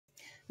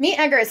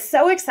MeetEdgar is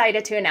so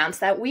excited to announce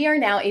that we are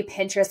now a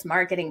Pinterest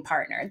marketing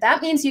partner.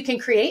 That means you can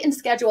create and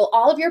schedule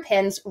all of your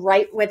pins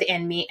right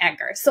within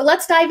MeetEdgar. So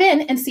let's dive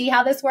in and see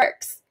how this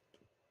works.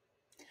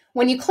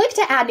 When you click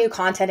to add new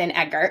content in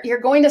Edgar, you're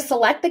going to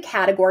select the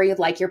category you'd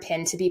like your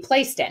pin to be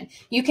placed in.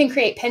 You can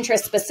create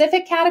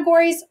Pinterest-specific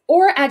categories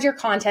or add your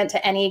content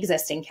to any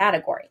existing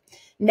category.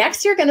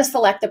 Next, you're going to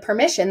select the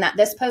permission that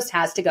this post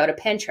has to go to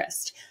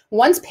Pinterest.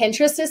 Once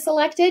Pinterest is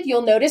selected,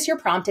 you'll notice you're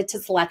prompted to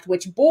select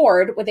which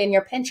board within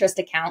your Pinterest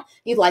account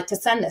you'd like to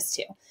send this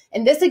to.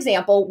 In this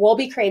example, we'll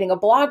be creating a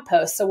blog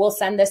post, so we'll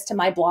send this to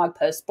my blog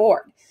post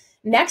board.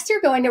 Next,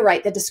 you're going to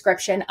write the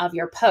description of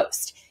your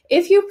post.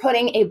 If you're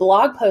putting a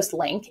blog post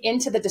link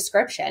into the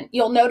description,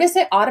 you'll notice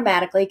it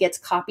automatically gets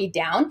copied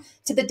down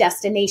to the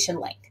destination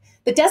link.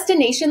 The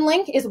destination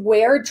link is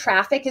where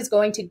traffic is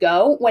going to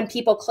go when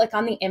people click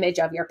on the image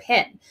of your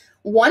pin.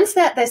 Once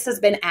this has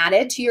been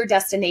added to your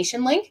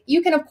destination link,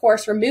 you can of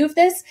course remove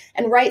this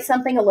and write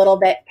something a little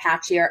bit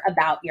catchier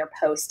about your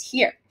post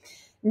here.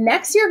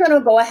 Next, you're going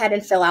to go ahead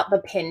and fill out the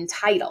pin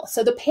title.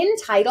 So the pin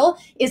title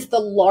is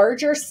the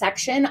larger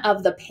section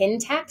of the pin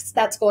text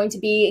that's going to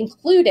be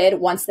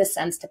included once this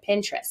sends to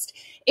Pinterest.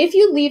 If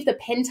you leave the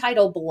pin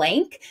title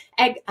blank,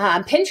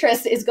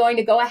 Pinterest is going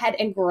to go ahead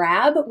and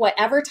grab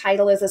whatever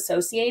title is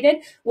associated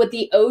with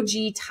the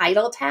OG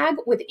title tag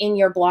within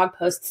your blog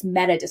post's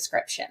meta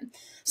description.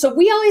 So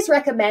we always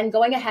recommend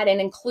going ahead and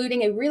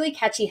including a really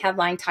catchy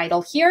headline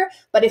title here,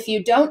 but if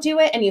you don't do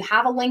it and you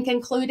have a link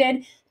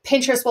included,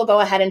 Pinterest will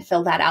go ahead and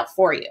fill that out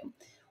for you.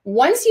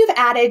 Once you've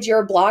added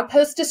your blog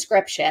post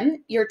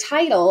description, your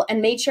title,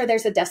 and made sure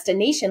there's a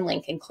destination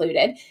link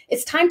included,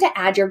 it's time to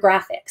add your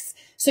graphics.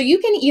 So you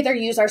can either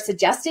use our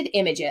suggested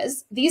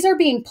images. These are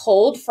being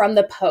pulled from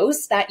the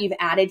posts that you've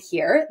added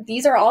here.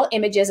 These are all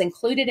images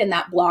included in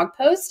that blog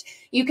post.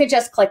 You can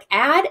just click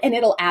add and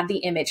it'll add the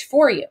image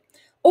for you.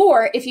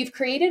 Or if you've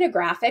created a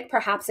graphic,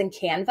 perhaps in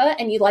Canva,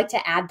 and you'd like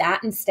to add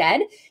that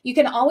instead, you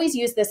can always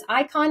use this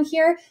icon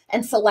here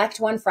and select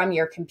one from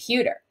your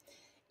computer.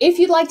 If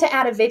you'd like to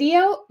add a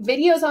video,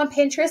 videos on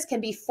Pinterest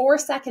can be 4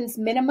 seconds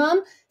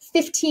minimum,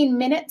 15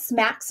 minutes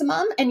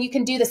maximum, and you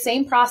can do the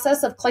same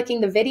process of clicking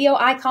the video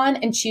icon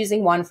and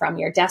choosing one from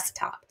your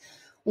desktop.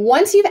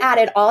 Once you've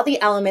added all the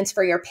elements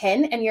for your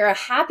pin and you're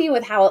happy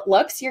with how it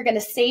looks, you're going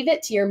to save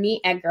it to your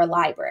MeetEdgar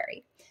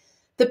library.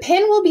 The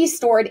pin will be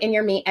stored in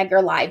your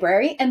MeetEdgar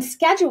library, and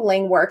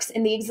scheduling works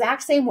in the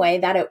exact same way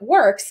that it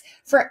works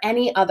for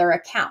any other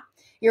account.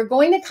 You're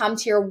going to come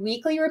to your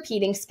weekly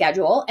repeating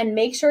schedule and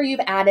make sure you've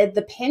added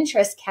the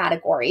Pinterest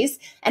categories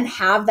and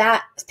have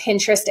that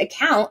Pinterest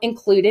account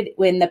included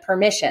in the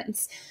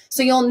permissions.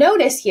 So you'll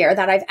notice here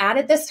that I've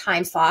added this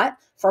time slot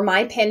for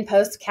my pin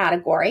post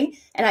category,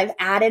 and I've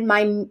added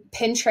my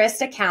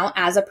Pinterest account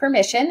as a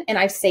permission, and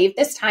I've saved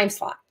this time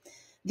slot.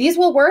 These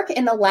will work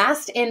in the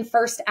last in,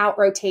 first out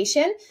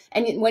rotation.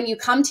 And when you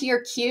come to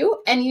your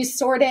queue and you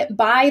sort it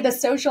by the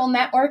social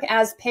network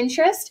as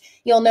Pinterest,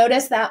 you'll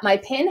notice that my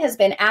pin has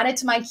been added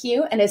to my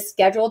queue and is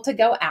scheduled to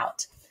go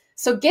out.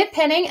 So get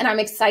pinning, and I'm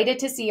excited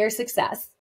to see your success.